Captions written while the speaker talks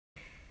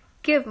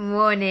Good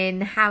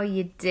morning. How are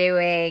you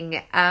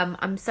doing?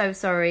 I'm so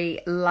sorry.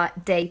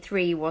 Day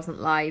 3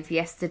 wasn't live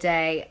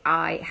yesterday.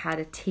 I had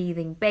a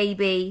teething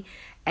baby,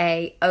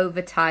 a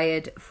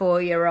overtired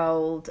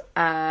 4-year-old.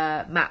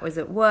 Matt was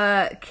at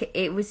work.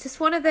 It was just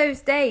one of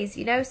those days.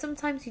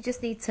 Sometimes you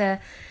just need to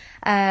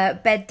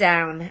bed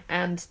down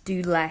and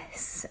do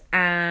less.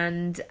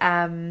 And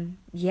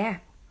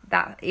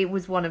that it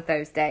was one of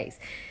those days.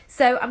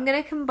 So I'm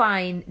going to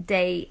combine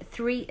day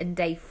 3 and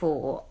day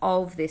 4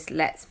 of this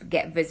Let's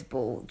Get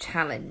Visible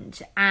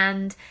challenge,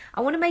 and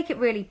I want to make it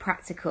really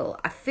practical.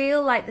 I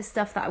feel like the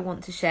stuff that I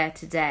want to share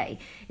today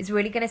is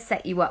really going to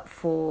set you up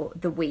for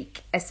the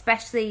week,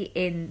 especially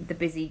in the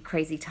busy,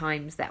 crazy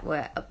times that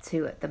we're up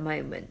to at the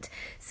moment.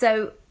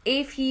 So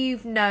if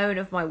you've known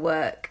of my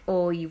work,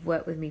 or you've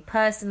worked with me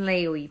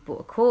personally, or you've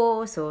bought a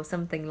course or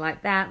something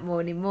like that,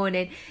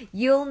 morning,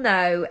 you'll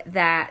know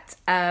that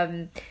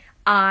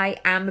I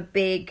am a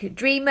big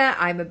dreamer,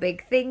 I'm a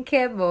big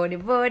thinker,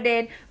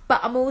 morning, but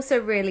I'm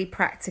also really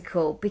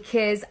practical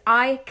because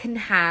I can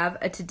have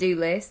a to-do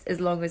list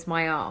as long as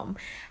my arm.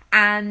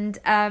 And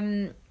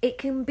it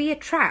can be a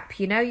trap,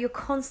 you're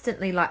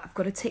constantly like, I've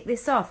got to tick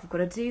this off, I've got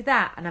to do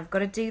that, and I've got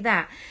to do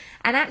that.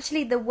 And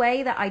actually the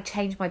way that I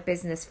changed my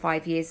business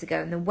 5 years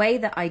ago and the way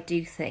that I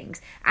do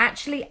things,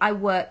 actually I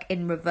work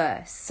in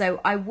reverse. So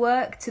I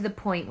work to the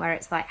point where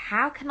it's like,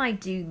 how can I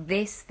do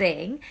this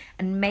thing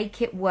and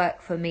make it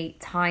work for me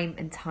time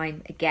and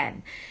time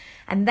again?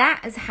 And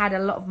that has had a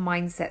lot of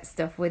mindset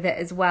stuff with it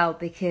as well,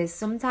 because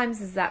sometimes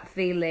there's that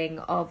feeling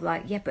of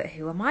like, yeah, but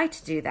who am I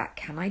to do that?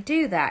 Can I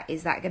do that?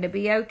 Is that going to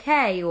be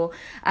okay? Or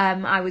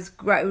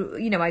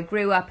I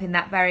grew up in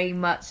that very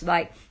much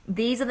like,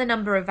 these are the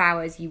number of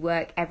hours you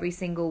work every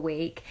single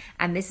week,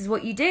 and this is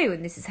what you do,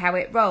 and this is how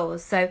it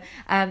rolls. So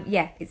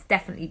it's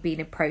definitely been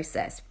a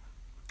process.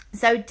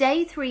 So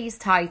day 3's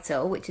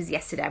title, which is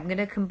yesterday, I'm going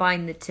to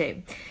combine the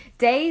two.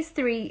 Day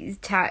 3's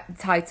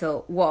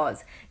title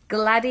was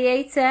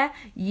Gladiator,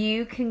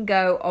 you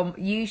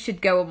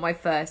should go on my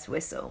first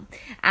whistle.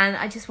 And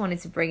I just wanted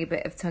to bring a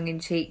bit of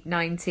tongue-in-cheek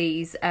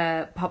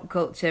 90s pop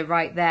culture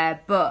right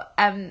there. But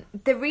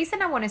the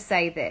reason I want to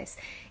say this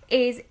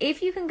is,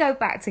 if you can go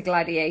back to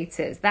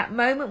Gladiators, that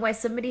moment where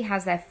somebody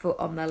has their foot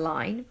on the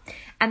line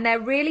and they're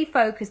really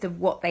focused of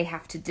what they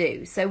have to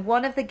do. So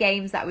one of the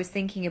games that I was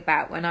thinking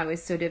about when I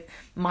was sort of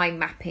mind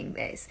mapping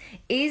this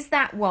is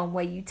that one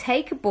where you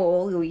take a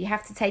ball, or you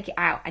have to take it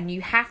out, and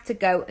you have to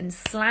go and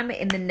slam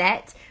it in the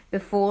net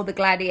before the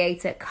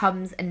gladiator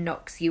comes and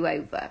knocks you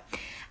over.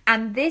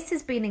 And this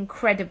has been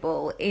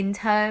incredible in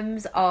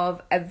terms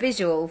of a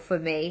visual for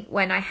me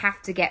when I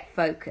have to get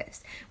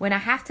focused, when I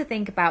have to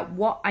think about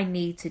what I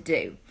need to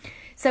do.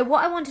 So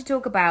what I want to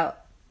talk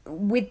about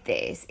with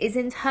this is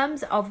in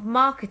terms of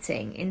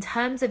marketing, in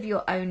terms of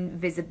your own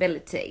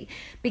visibility,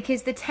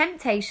 because the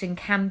temptation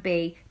can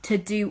be to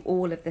do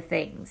all of the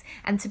things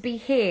and to be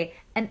here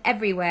and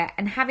everywhere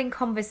and having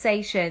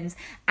conversations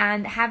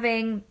and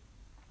having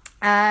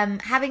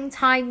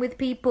time with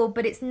people,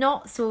 but it's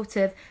not sort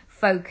of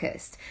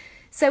focused.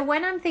 So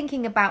when I'm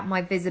thinking about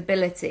my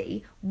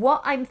visibility,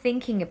 what I'm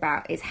thinking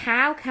about is,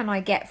 how can I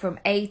get from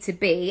A to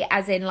B,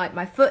 as in like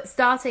my foot,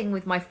 starting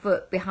with my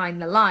foot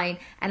behind the line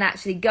and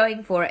actually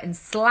going for it and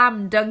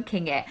slam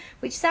dunking it,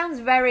 which sounds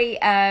very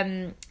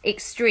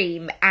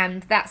extreme,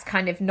 and that's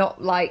kind of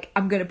not like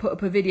I'm going to put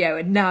up a video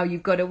and now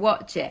you've got to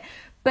watch it.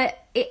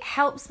 But it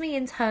helps me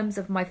in terms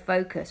of my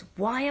focus.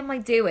 Why am I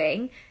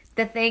doing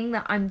the thing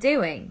that I'm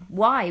doing?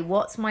 Why?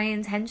 What's my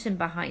intention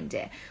behind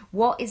it?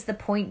 What is the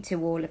point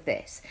to all of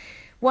this?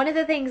 One of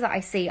the things that I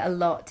see a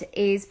lot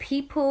is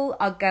people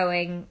are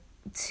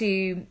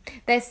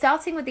they're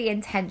starting with the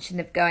intention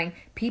of going,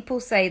 people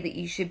say that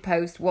you should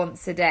post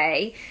once a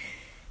day,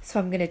 so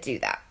I'm going to do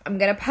that. I'm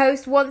going to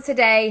post once a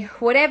day,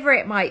 whatever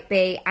it might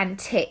be, and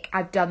tick,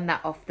 I've done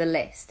that off the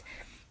list.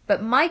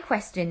 But my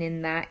question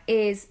in that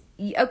is,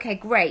 okay,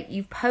 great,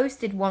 you've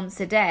posted once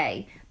a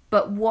day,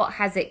 but what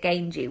has it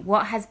gained you?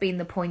 What has been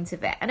the point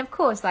of it? And of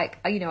course, I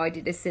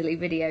did a silly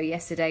video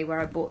yesterday where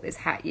I bought this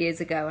hat years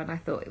ago and I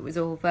thought it was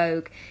all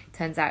Vogue.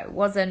 Turns out it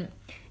wasn't.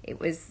 It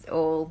was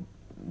all,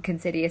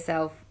 consider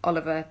yourself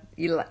Oliver.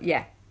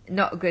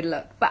 Not a good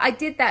look. But I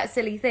did that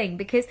silly thing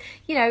because,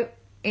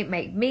 it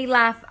made me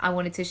laugh. I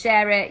wanted to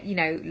share it.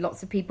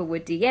 Lots of people were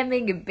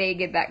DMing and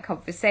being in that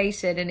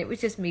conversation, and it was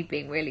just me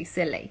being really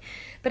silly.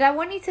 But I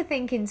want you to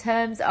think in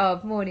terms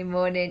of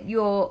morning,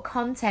 your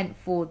content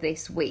for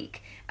this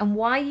week, and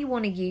why you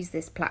want to use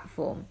this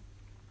platform,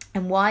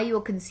 and why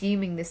you're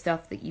consuming the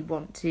stuff that you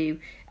want to,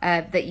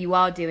 that you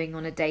are doing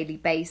on a daily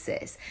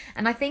basis.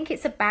 And I think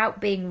it's about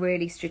being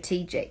really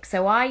strategic.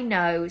 So I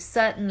know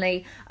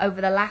certainly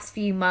over the last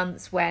few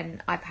months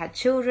when I've had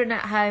children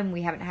at home,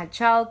 we haven't had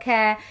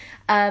childcare,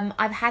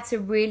 I've had to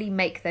really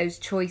make those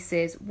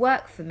choices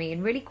work for me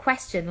and really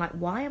question, like,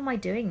 why am I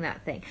doing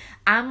that thing?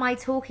 Am I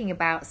talking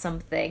about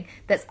something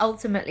that's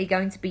ultimately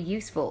going to be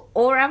useful?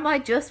 Or am I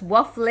just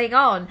waffling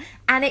on?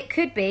 And it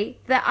could be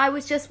that I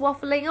was just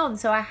waffling on.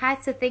 So I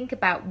had to think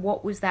about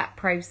what was that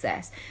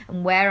process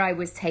and where I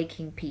was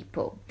taking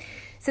people.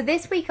 So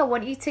this week I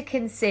want you to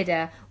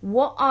consider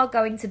what are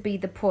going to be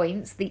the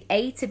points, the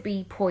A to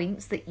B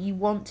points that you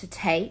want to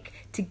take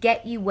to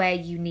get you where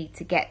you need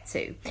to get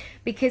to.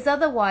 Because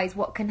otherwise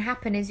what can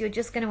happen is you're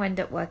just going to end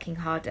up working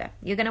harder.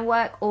 You're going to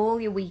work all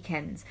your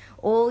weekends,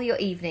 all your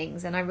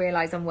evenings, and I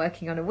realise I'm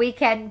working on a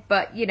weekend,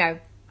 but you know,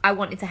 I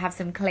wanted to have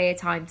some clear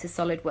time to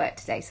solid work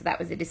today, so that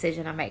was a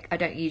decision I make. I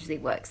don't usually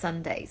work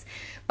Sundays.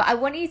 But I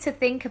want you to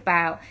think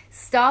about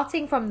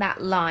starting from that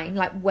line,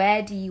 like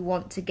where do you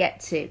want to get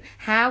to?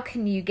 How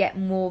can you get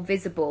more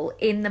visible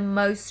in the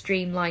most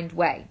streamlined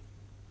way?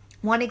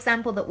 One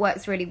example that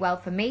works really well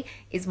for me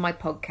is my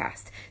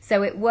podcast.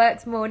 So it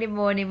works morning.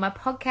 My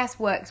podcast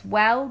works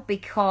well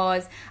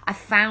because I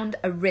found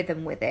a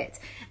rhythm with it.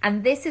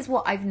 And this is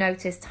what I've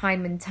noticed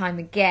time and time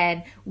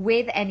again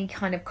with any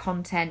kind of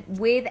content,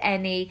 with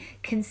any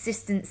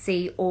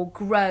consistency or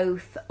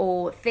growth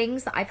or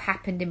things that have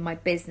happened in my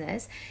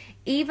business.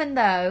 Even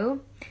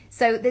though,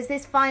 so there's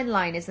this fine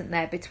line, isn't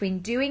there, between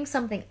doing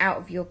something out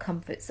of your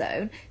comfort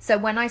zone. So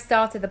when I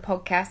started the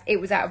podcast,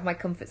 it was out of my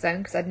comfort zone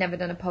because I'd never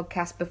done a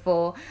podcast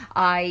before.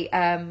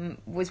 I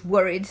was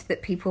worried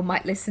that people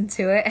might listen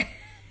to it.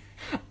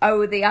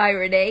 Oh, the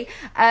irony.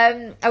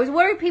 I was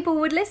worried people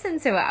would listen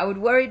to it. I was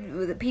worried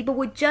that people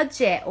would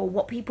judge it, or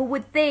what people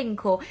would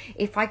think, or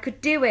if I could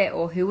do it,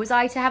 or who was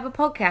I to have a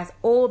podcast,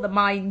 all the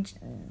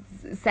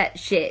mindset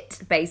shit,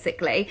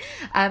 basically.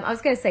 I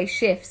was going to say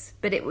shifts,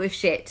 but it was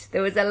shit.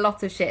 There was a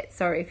lot of shit.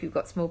 Sorry if you've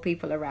got small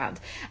people around.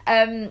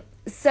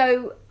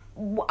 So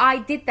I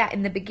did that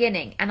in the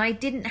beginning, and I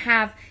didn't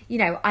have, you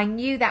know, I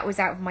knew that was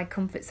out of my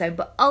comfort zone,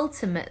 but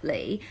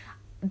ultimately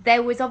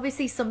there was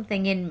obviously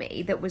something in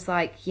me that was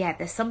like, yeah,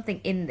 there's something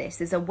in this.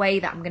 There's a way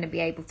that I'm going to be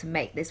able to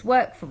make this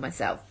work for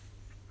myself.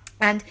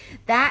 And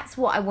that's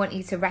what I want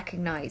you to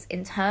recognize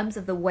in terms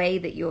of the way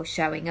that you're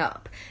showing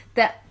up.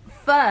 That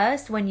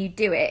first, when you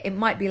do it, it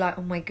might be like,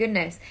 oh my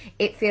goodness,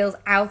 it feels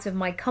out of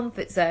my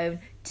comfort zone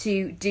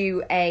to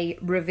do a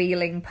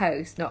revealing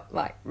post, not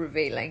like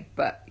revealing,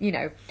 but you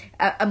know,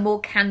 a more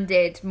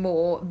candid,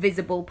 more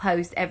visible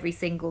post every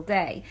single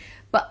day.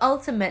 But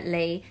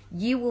ultimately,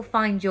 you will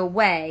find your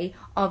way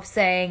of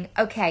saying,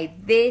 okay,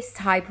 this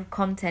type of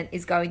content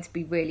is going to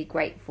be really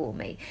great for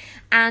me.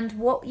 And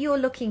what you're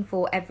looking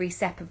for every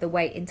step of the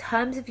way in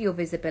terms of your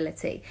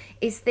visibility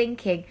is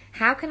thinking,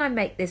 how can I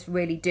make this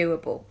really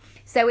doable?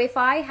 So if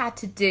I had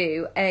to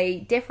do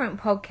a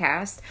different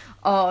podcast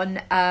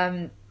on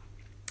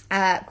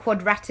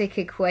quadratic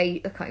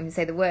equation, I can't even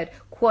say the word,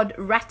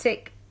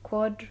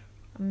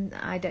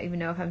 I don't even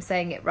know if I'm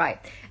saying it right.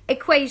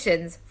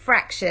 Equations,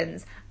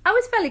 fractions. I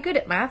was fairly good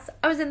at maths.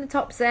 I was in the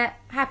top set,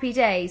 happy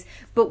days.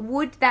 But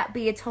would that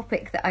be a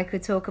topic that I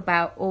could talk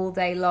about all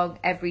day long,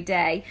 every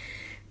day?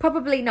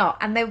 Probably not.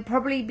 And there would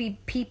probably be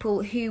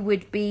people who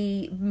would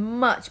be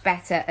much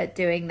better at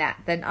doing that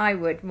than I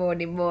would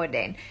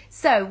morning.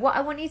 So what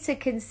I want you to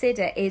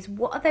consider is,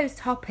 what are those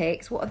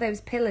topics, what are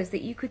those pillars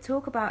that you could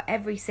talk about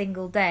every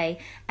single day?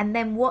 And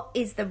then what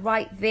is the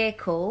right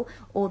vehicle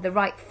or the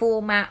right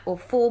format or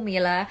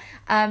formula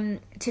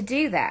to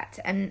do that?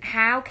 And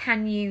how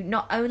can you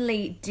not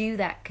only do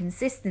that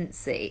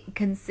consistently,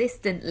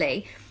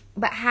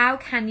 but how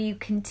can you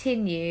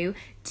continue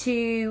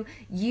to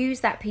use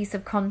that piece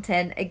of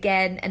content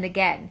again and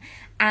again?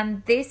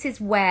 And this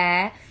is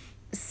where,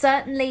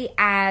 certainly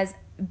as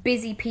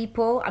busy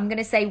people, I'm going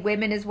to say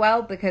women as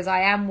well because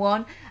I am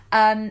one,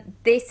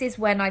 this is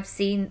when I've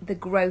seen the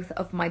growth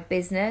of my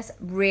business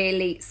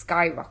really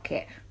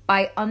skyrocket.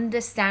 By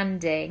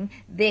understanding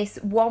this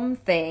one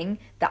thing,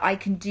 that I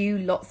can do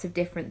lots of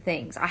different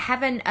things. I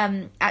haven't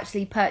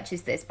actually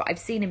purchased this, but I've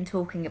seen him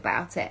talking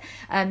about it.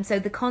 So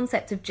the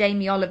concept of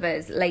Jamie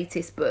Oliver's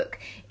latest book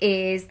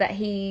is that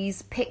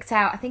he's picked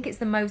out, I think it's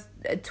the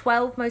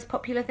 12 most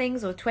popular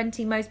things or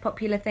 20 most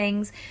popular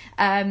things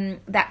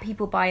that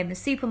people buy in the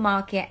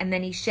supermarket, and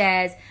then he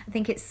shares, I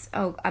think it's,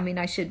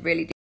 I should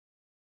really do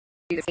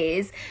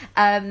is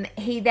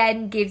he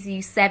then gives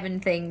you 7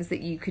 things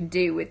that you can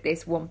do with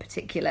this one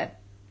particular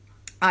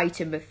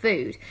item of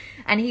food.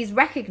 And he's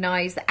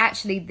recognized that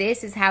actually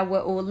this is how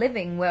we're all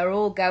living. We're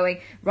all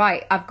going,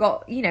 right, I've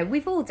got,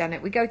 we've all done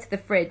it. We go to the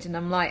fridge and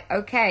I'm like,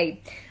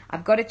 okay,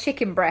 I've got a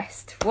chicken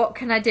breast. What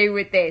can I do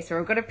with this? Or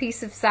I've got a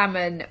piece of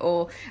salmon,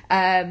 or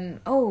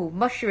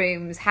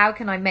mushrooms. How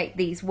can I make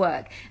these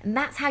work? And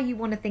that's how you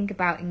want to think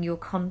about in your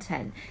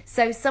content.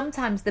 So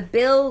sometimes the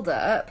build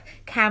up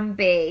can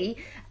be,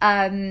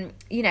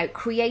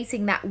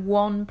 creating that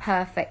one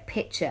perfect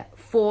picture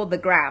for the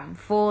gram,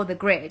 for the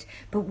grid.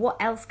 But what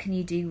else can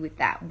you do with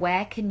that?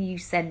 Where can you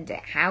send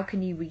it? How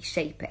can you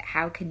reshape it?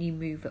 How can you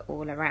move it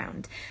all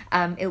around?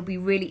 It'll be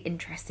really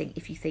interesting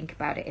if you think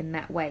about it in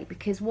that way,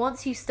 because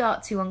once you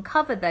start to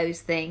uncover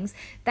those things,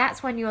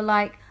 that's when you're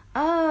like,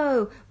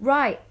 oh,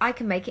 right, I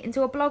can make it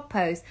into a blog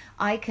post.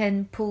 I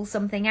can pull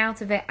something out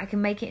of it. I can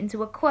make it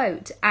into a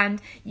quote,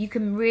 and you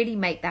can really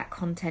make that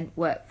content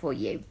work for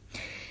you.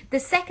 The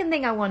second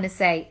thing I want to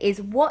say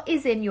is, what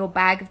is in your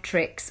bag of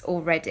tricks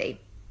already?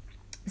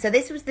 So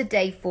this was the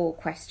day 4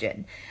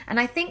 question. And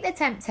I think the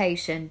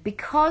temptation,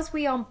 because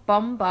we are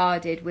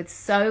bombarded with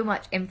so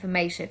much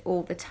information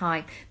all the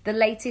time, the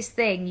latest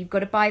thing, you've got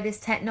to buy this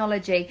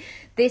technology,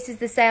 this is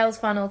the sales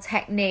funnel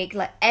technique,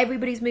 like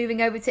everybody's moving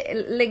over to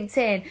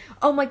LinkedIn,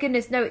 oh my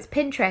goodness, no, it's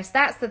Pinterest,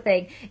 that's the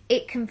thing.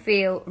 It can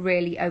feel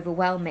really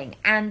overwhelming,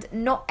 and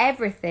not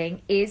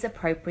everything is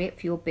appropriate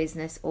for your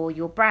business or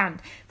your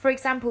brand. For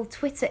example,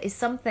 Twitter is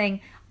something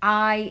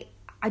I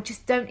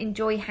just don't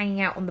enjoy hanging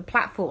out on the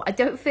platform. I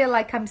don't feel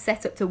like I'm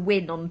set up to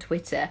win on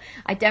Twitter.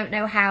 I don't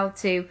know how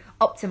to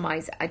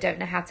optimize it. I don't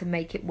know how to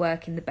make it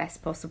work in the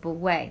best possible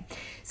way.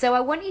 So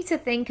I want you to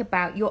think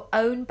about your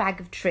own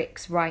bag of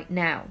tricks right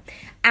now.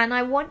 And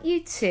I want you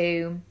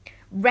to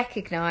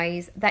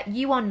recognize that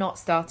you are not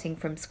starting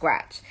from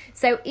scratch.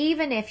 So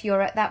even if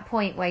you're at that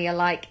point where you're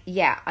like,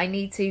 yeah, I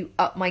need to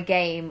up my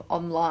game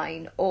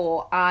online,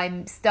 or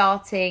I'm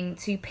starting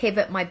to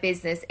pivot my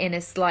business in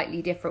a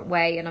slightly different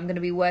way and I'm going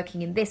to be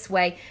working in this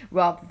way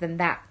rather than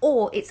that,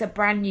 or it's a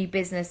brand new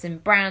business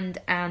and brand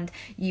and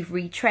you've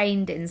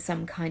retrained in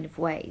some kind of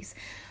ways,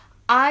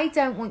 I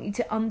don't want you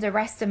to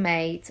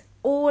underestimate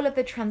all of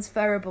the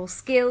transferable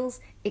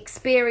skills,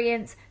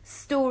 experience,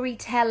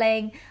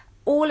 storytelling,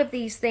 all of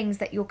these things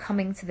that you're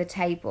coming to the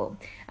table.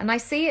 And I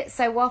see it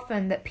so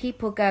often that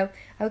people go,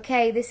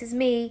 okay, this is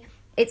me.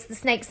 It's the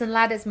snakes and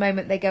ladders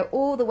moment. They go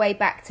all the way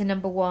back to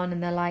number 1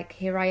 and they're like,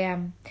 here I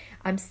am.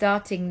 I'm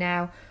starting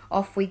now.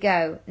 Off we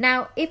go.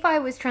 Now, if I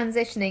was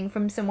transitioning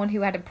from someone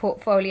who had a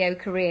portfolio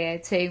career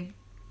to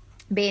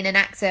being an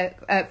actor,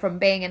 from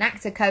being an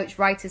actor, coach,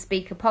 writer,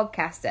 speaker,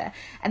 podcaster,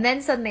 and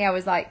then suddenly I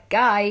was like,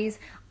 guys,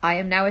 I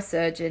am now a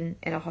surgeon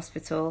in a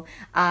hospital.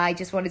 I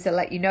just wanted to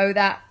let you know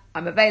that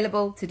I'm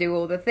available to do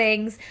all the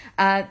things.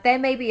 There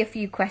may be a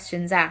few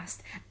questions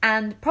asked,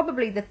 and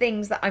probably the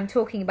things that I'm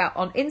talking about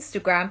on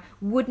Instagram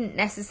wouldn't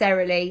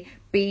necessarily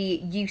be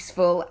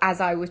useful as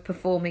I was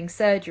performing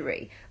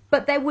surgery.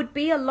 But there would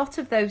be a lot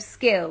of those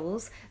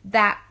skills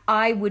that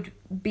I would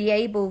be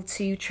able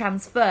to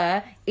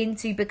transfer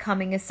into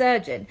becoming a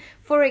surgeon.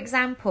 For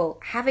example,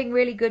 having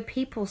really good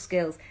people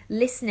skills,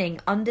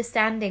 listening,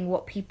 understanding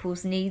what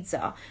people's needs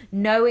are,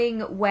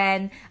 knowing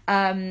when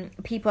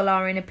people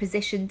are in a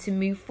position to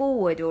move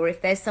forward, or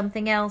if there's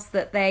something else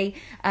that they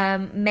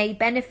may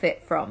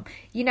benefit from.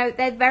 You know,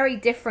 they're very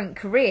different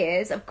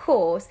careers, of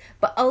course,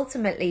 but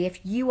ultimately, if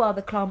you are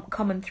the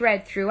common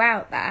thread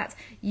throughout that,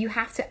 you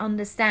have to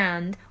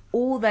understand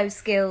all those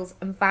skills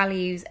and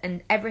values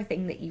and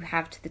everything that you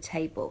have to the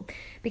table.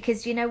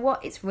 Because you know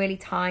what? It's really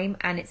time,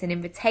 and it's an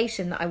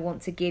invitation that I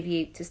want to give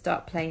you to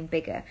start playing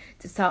bigger,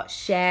 to start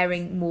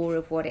sharing more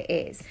of what it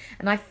is.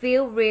 And I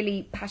feel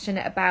really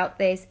passionate about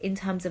this in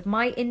terms of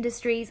my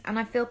industries, and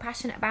I feel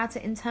passionate about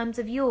it in terms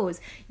of yours.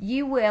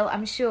 You will,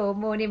 I'm sure,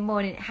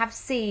 morning, have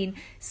seen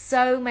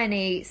so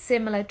many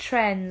similar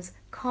trends,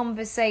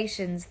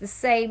 conversations, the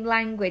same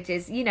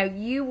languages. You know,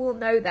 you will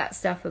know that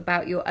stuff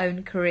about your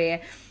own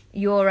career,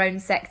 your own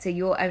sector,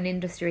 your own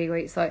industry, where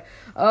it's like,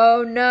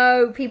 oh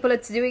no, people are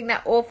doing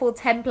that awful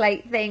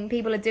template thing,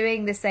 people are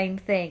doing the same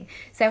thing.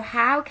 So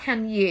how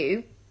can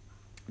you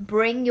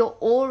bring your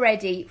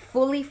already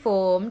fully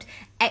formed,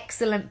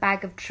 excellent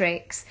bag of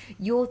tricks,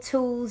 your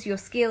tools, your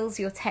skills,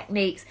 your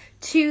techniques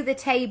to the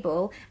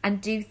table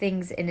and do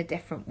things in a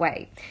different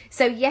way?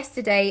 So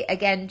yesterday,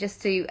 again, just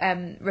to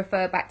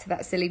refer back to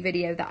that silly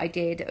video that I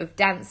did of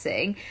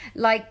dancing,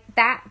 like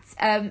that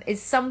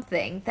is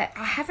something that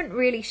I haven't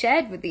really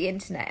shared with the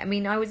internet. I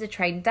mean, I was a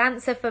trained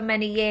dancer for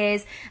many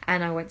years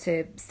and I went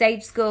to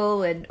stage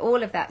school and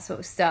all of that sort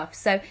of stuff.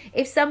 So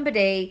if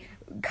somebody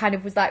kind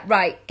of was like,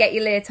 right, get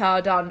your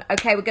leotard on,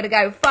 okay, we're gonna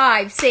go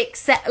 5, 6,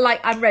 7,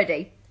 like I'm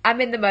ready, I'm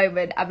in the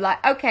moment, I'm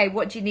like, okay,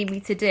 what do you need me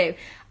to do?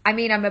 I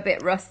mean, I'm a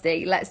bit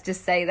rusty, let's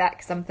just say that,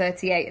 because I'm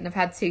 38 and I've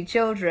had 2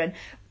 children,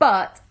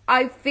 but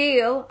I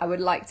feel, I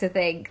would like to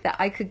think that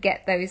I could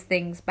get those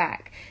things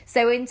back.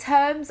 So in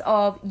terms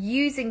of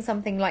using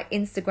something like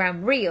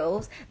Instagram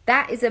Reels,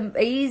 that is an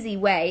easy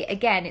way.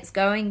 Again, it's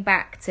going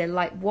back to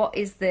like, what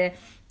is the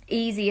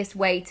easiest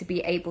way to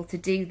be able to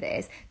do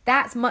this?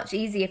 That's much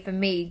easier for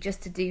me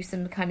just to do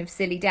some kind of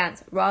silly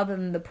dance rather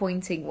than the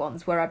pointing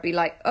ones where I'd be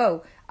like,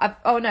 oh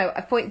no,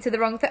 I pointed to the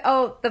wrong thing.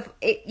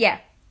 Yeah.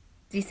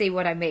 Do you see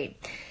what I mean?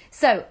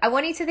 So I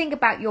want you to think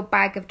about your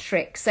bag of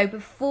tricks. So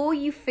before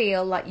you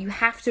feel like you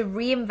have to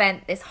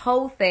reinvent this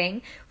whole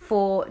thing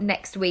for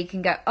next week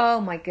and go, oh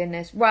my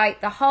goodness, right,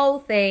 the whole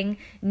thing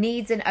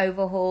needs an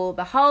overhaul,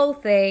 the whole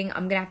thing,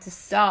 I'm gonna have to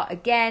start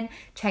again,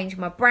 change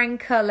my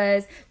brand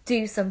colors,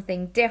 do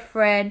something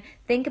different.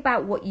 Think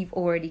about what you've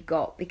already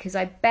got, because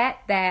I bet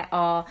there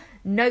are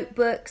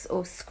notebooks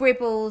or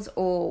scribbles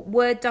or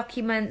Word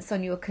documents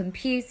on your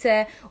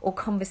computer, or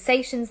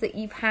conversations that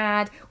you've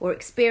had, or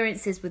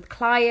experiences with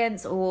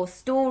clients, or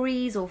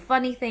stories or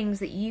funny things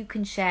that you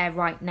can share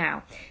right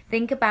now.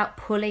 Think about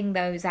pulling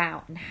those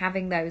out and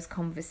having those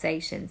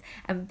conversations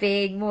and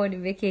being,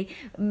 morning Vicky,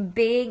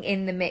 being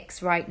in the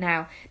mix right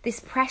now. This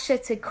pressure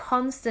to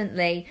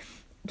constantly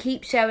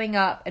keep showing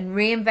up and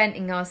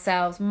reinventing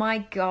ourselves, my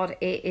God,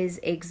 it is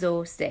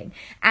exhausting.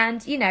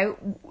 And, you know,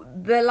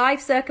 the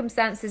life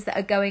circumstances that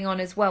are going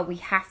on as well, we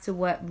have to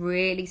work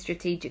really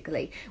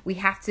strategically. We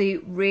have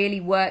to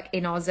really work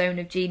in our zone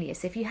of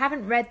genius. If you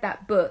haven't read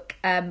that book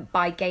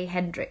by Gay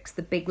Hendricks,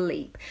 The Big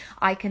Leap,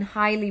 I can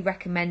highly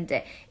recommend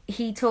it.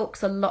 He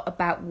talks a lot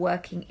about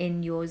working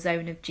in your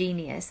zone of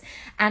genius.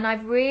 And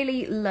I've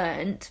really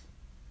learned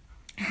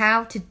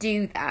how to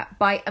do that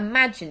by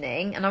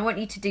imagining, and I want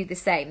you to do the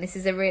same, this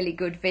is a really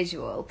good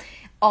visual,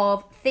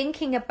 of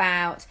thinking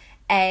about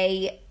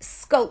a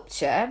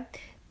sculpture,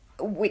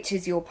 which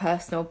is your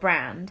personal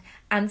brand,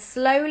 and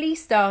slowly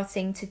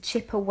starting to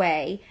chip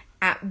away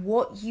at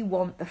what you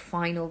want the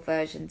final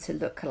version to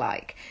look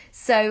like.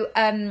 So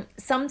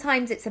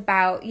sometimes it's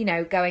about, you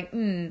know,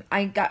 going,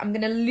 I'm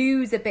going to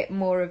lose a bit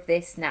more of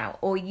this now.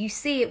 Or you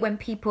see it when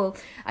people,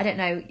 I don't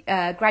know,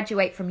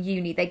 graduate from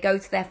uni, they go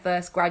to their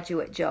first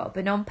graduate job.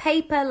 And on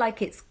paper,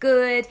 like, it's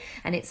good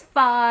and it's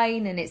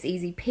fine and it's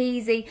easy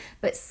peasy.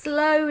 But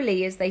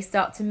slowly as they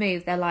start to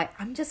move, they're like,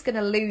 I'm just going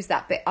to lose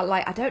that bit.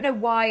 I don't know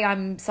why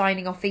I'm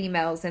signing off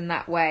emails in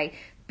that way,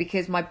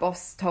 because my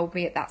boss told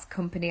me at that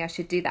company I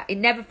should do that. It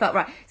never felt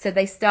right. So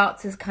they start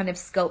to kind of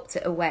sculpt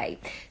it away.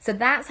 So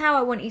that's how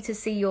I want you to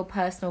see your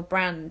personal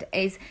brand,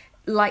 is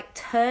like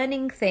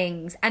turning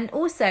things. And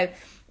also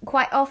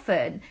quite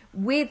often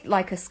with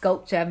like a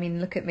sculpture, I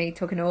mean, look at me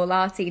talking all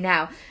arty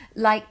now,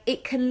 like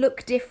it can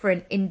look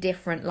different in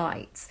different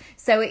lights.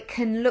 So it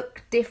can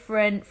look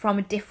different from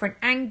a different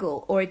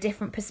angle or a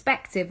different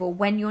perspective, or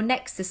when you're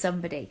next to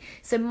somebody.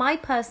 So my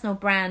personal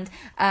brand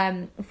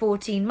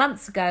 14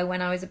 months ago,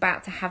 when I was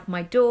about to have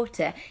my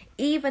daughter,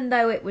 even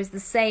though it was the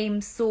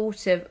same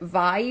sort of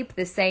vibe,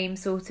 the same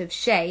sort of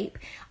shape,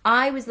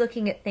 I was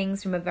looking at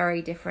things from a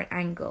very different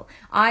angle.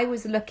 I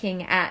was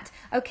looking at,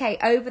 okay,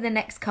 over the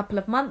next couple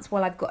of months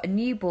while I've got a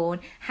newborn,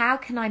 how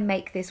can I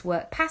make this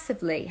work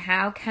passively?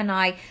 How can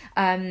I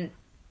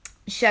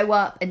show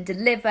up and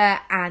deliver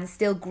and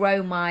still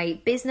grow my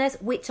business,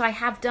 which I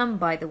have done,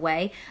 by the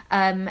way.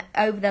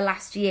 Over the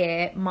last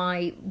year,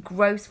 my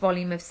gross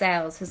volume of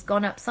sales has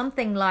gone up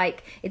something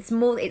like, it's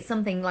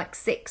something like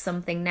 6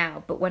 something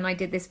now, but when I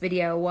did this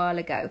video a while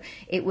ago,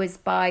 it was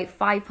by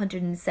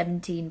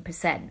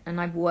 517%,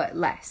 and I've worked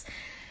less.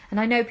 And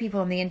I know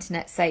people on the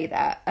internet say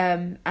that,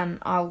 and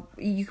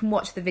you can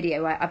watch the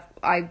video.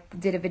 I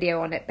did a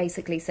video on it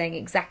basically saying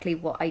exactly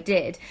what I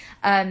did,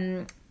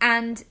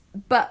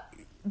 but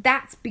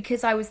that's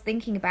because I was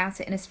thinking about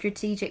it in a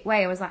strategic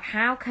way. I was like,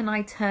 how can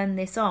I turn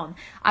this on?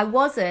 I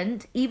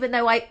wasn't, even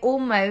though I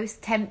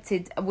almost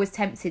was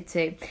tempted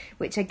to,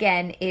 which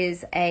again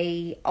is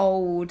a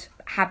old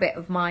habit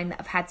of mine that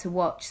I've had to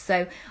watch.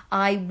 So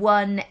I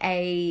won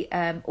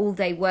a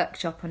all-day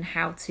workshop on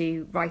how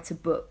to write a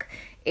book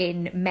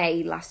in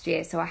May last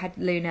year. So I had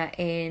Luna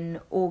in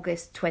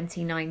August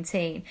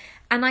 2019.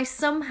 And I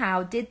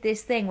somehow did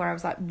this thing where I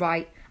was like,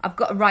 right, I've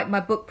got to write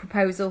my book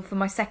proposal for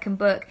my second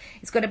book.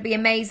 It's got to be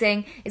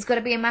amazing. It's got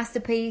to be a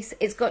masterpiece.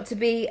 It's got to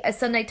be a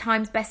Sunday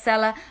Times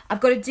bestseller. I've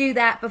got to do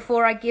that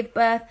before I give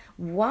birth.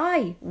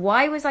 Why?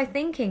 Why was I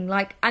thinking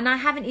like, and I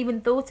haven't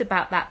even thought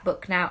about that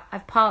book now.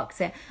 I've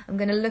parked it. I'm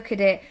going to look at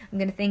it. I'm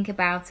going to think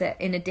about it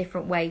in a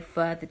different way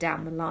further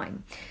down the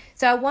line.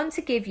 So I want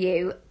to give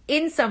you,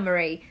 in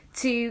summary,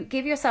 to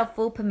give yourself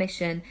full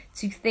permission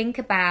to think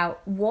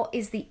about what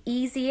is the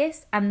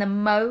easiest and the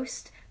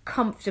most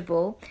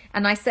comfortable.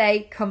 And I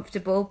say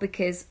comfortable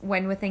because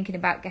when we're thinking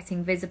about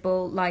getting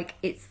visible, like,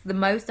 it's the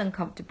most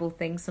uncomfortable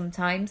thing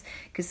sometimes,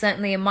 because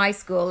certainly in my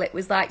school it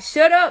was like,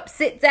 shut up,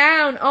 sit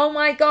down, oh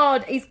my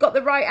god, he's got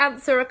the right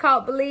answer, I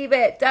can't believe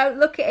it, don't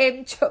look at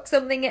him, chuck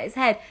something at his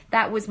head.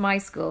 That was my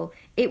school.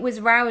 It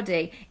was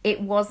rowdy.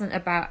 It wasn't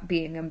about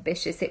being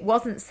ambitious. It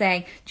wasn't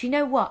saying, do you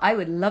know what, I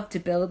would love to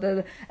build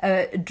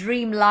a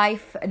dream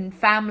life and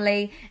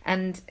family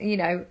and, you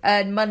know,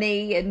 earn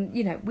money. And,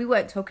 you know, we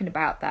weren't talking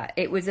about that.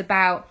 It was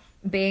about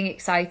being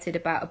excited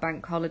about a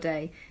bank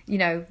holiday. You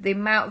know, the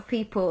amount of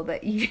people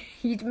that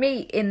you'd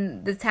meet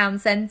in the town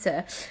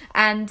centre,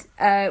 and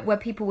where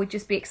people would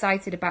just be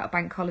excited about a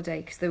bank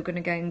holiday because they were going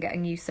to go and get a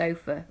new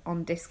sofa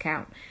on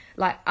discount.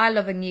 Like, I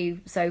love a new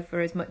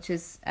sofa as much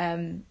as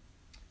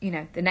you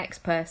know, the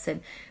next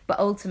person, but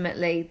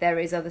ultimately there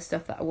is other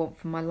stuff that I want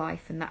for my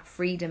life, and that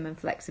freedom and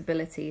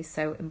flexibility is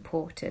so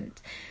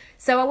important.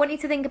 So I want you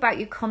to think about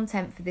your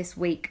content for this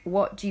week.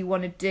 What do you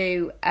want to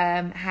do?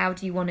 How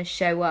do you want to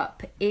show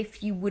up?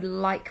 If you would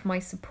like my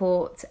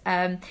support,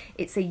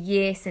 it's a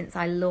year since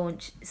I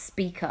launched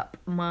Speak Up,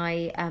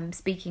 my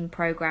speaking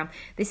program.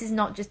 This is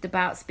not just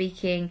about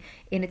speaking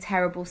in a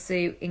terrible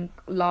suit in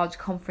large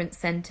conference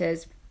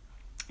centres.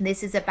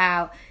 This is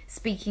about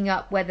speaking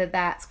up, whether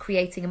that's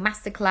creating a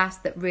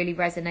masterclass that really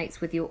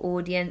resonates with your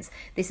audience.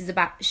 This is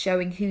about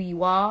showing who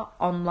you are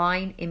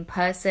online, in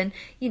person,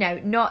 you know,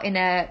 not in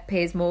a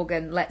Piers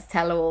Morgan, let's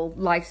tell all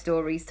life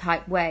stories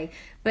type way,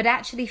 but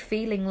actually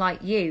feeling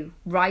like you,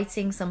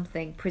 writing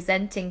something,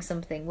 presenting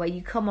something where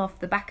you come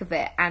off the back of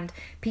it and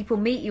people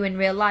meet you in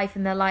real life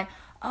and they're like,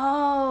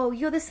 oh,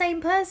 you're the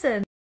same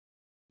person.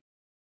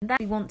 that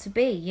we want to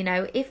be. You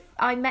know, if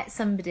I met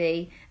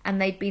somebody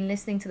and they'd been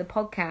listening to the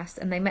podcast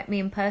and they met me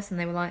in person,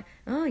 they were like,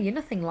 oh, you're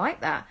nothing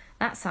like that.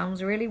 That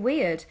sounds really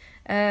weird.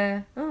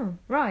 Oh,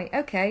 right,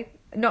 okay.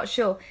 Not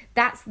sure.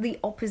 That's the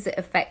opposite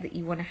effect that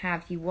you want to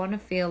have. You want to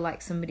feel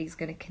like somebody's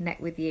going to connect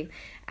with you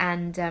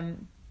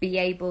and be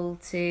able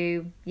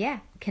to,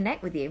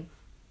 connect with you.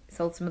 It's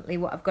ultimately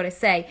what I've got to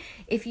say.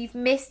 If you've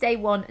missed day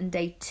 1 and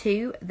day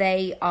 2,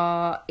 they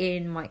are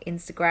in my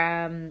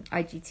Instagram,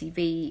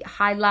 IGTV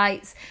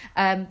highlights.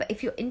 But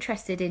if you're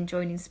interested in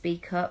joining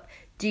Speak Up,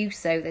 do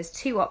so. There's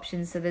 2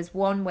 options. So there's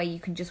one where you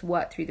can just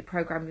work through the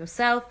program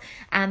yourself,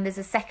 and there's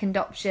a second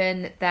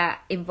option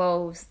that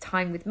involves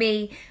time with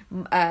me,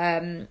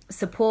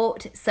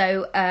 support.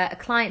 So a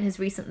client has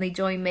recently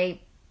joined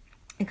me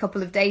a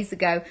couple of days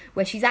ago,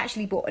 where she's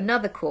actually bought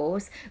another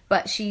course,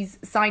 but she's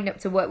signed up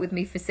to work with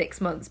me for 6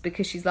 months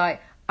because she's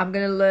like, I'm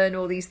going to learn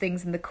all these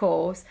things in the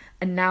course,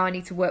 and now I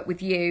need to work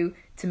with you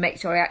to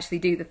make sure I actually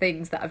do the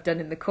things that I've done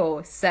in the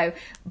course. So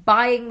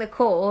buying the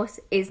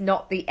course is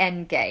not the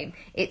end game.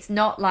 It's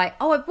not like,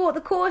 oh, I bought the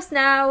course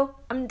now,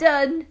 I'm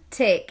done,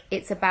 tick.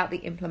 It's about the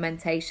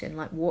implementation,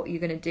 like what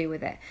you're going to do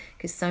with it.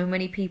 Because so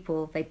many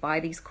people, they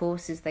buy these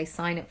courses, they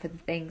sign up for the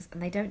things,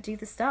 and they don't do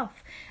the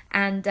stuff.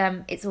 And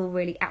it's all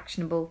really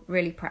actionable,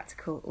 really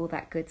practical, all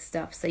that good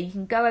stuff. So you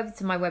can go over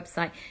to my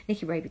website,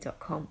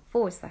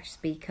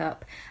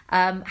 nikkiraby.com/speakup.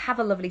 Have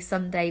a lovely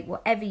Sunday,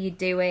 whatever you're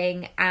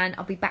doing, and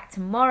I'll be back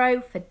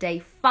tomorrow for day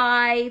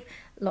 5.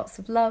 Lots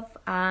of love,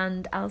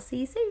 and I'll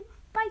see you soon.